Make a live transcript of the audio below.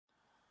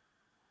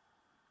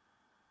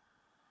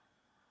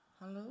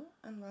Hello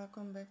and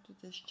welcome back to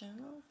this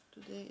channel.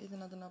 Today is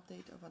another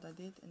update of what I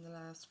did in the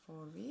last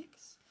 4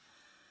 weeks.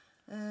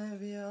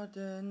 We are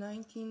the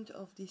 19th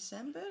of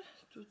December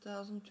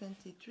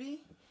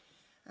 2023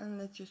 and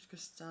let's just get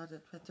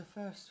started with the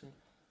first strip.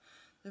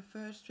 The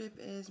first strip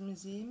is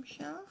museum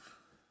shelf.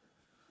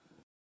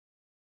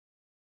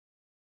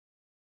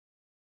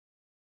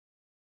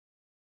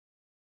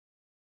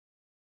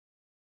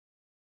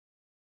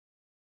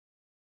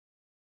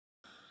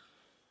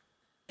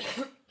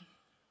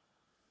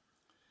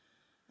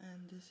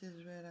 And this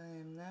is where I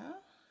am now.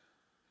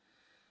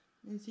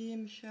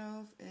 Museum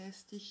shelf is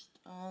stitched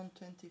on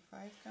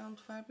 25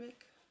 count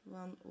fabric,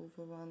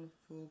 1/1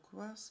 full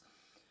cross,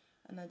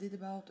 and I did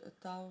about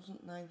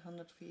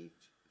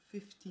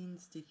 1915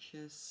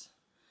 stitches.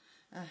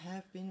 I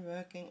have been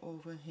working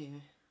over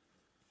here.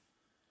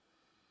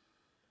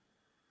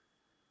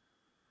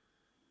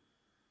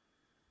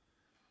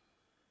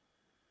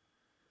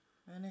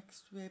 My next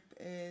strip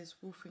is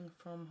woofing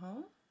from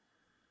home.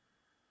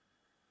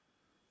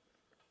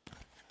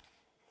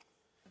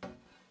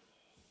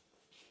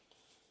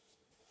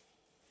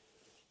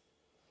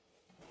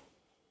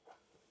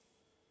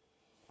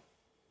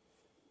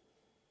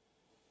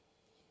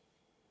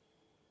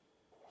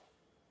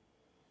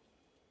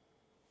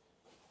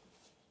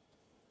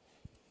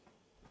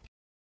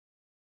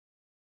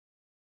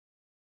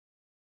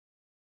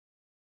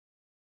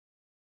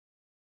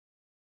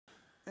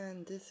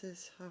 And this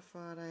is how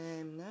far I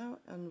am now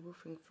on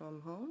woofing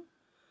from home.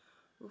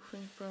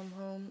 Woofing from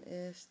home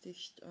is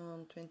stitched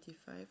on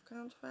 25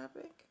 count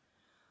fabric,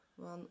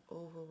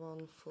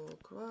 1/1 full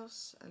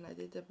cross, and I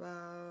did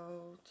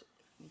about,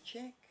 let me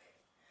check,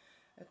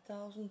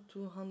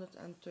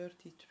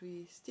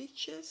 1233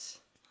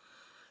 stitches.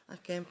 I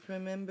can't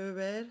remember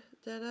where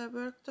that I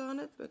worked on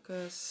it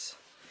because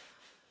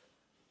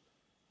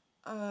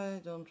I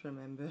don't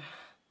remember.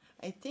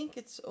 I think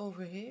it's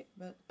over here,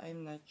 but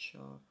I'm not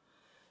sure.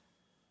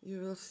 You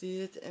will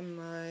see it in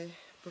my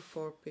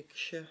before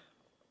picture.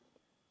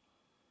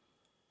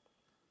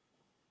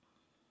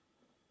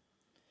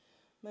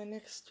 My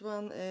next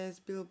one is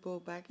Bilbo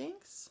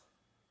Baggings.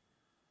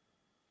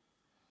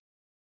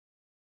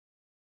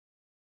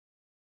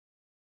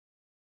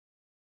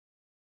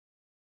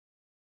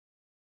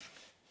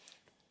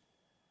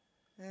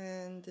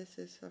 And this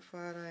is how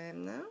far I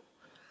am now.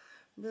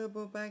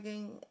 Bilbo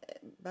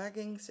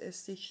Baggings is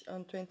stitched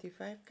on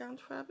 25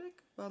 count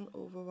fabric,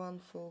 1/1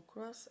 full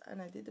cross,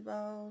 and I did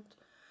about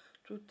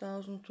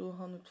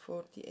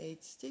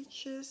 2248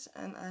 stitches,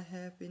 and I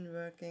have been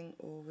working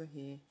over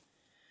here.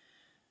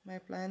 My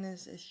plan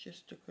is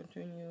just to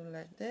continue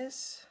like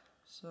this,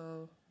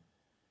 so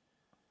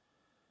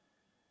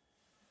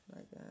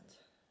like that.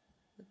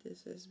 But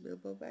this is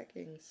Bilbo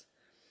Baggings.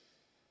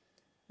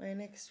 My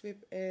next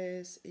strip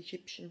is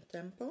Egyptian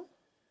Temple.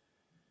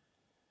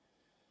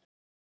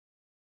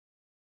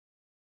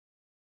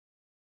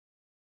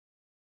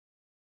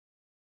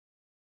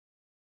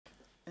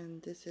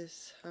 And this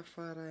is how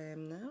far I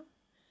am now.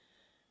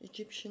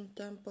 Egyptian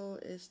Temple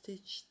is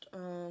stitched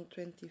on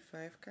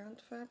 25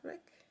 count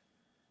fabric,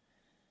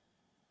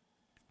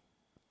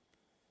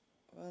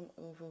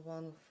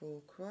 1/1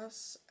 full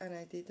cross, and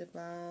I did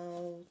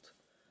about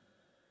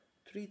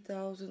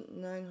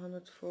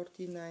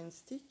 3949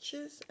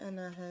 stitches, and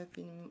I have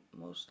been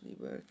mostly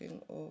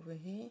working over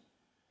here,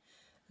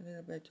 a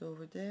little bit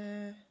over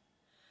there.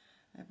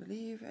 I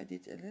believe I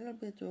did a little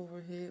bit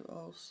over here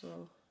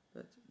also,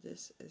 but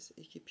this is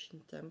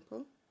Egyptian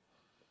Temple.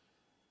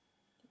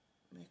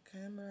 My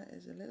camera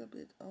is a little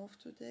bit off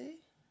today.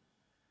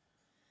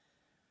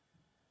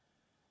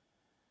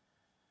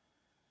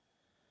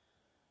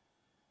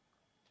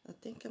 I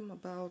think I'm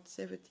about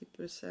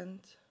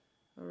 70%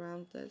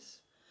 around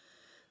this.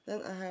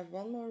 Then I have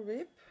one more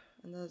rib,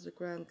 and that's the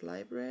Grand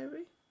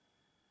Library.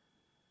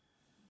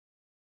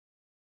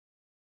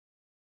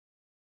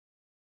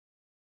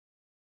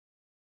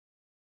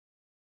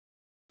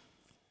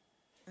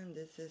 And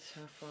this is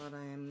how far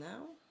I am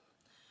now.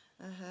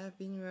 I have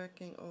been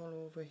working all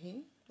over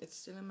here. It's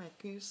still in my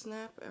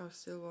Q-snap. I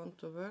still want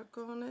to work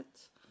on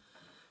it,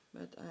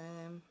 but I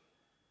am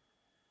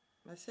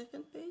my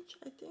second page,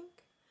 I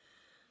think.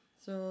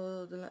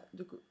 So the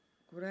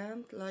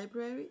Grand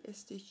Library is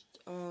stitched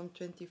on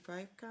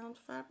 25 count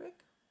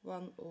fabric,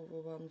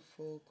 1/1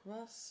 full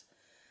cross,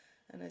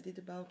 and I did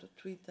about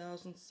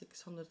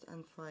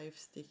 3605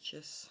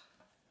 stitches.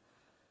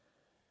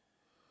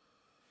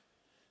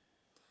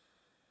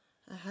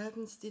 I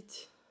haven't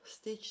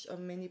stitched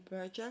on many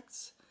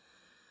projects.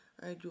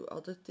 I do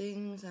other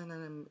things and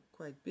I'm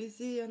quite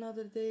busy on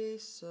other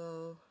days,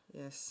 so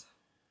yes,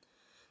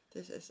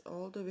 this is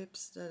all the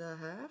whips that I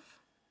have.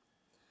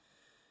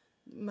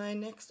 My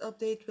next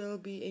update will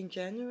be in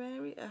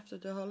January after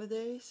the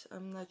holidays.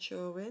 I'm not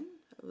sure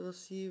when. We'll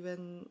see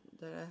when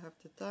that I have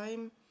the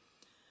time.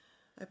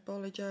 I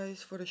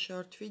apologize for the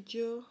short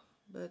video,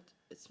 but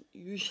it's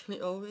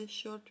usually always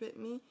short with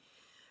me.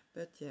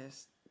 But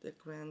yes, the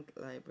Grand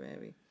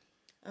Library.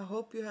 I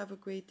hope you have a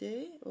great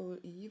day or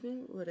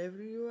evening,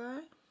 wherever you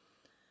are,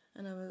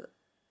 and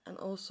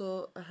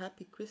also a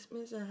happy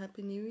Christmas, a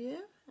happy New Year,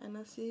 and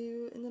I'll see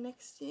you in the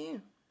next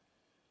year.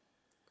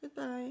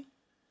 Goodbye.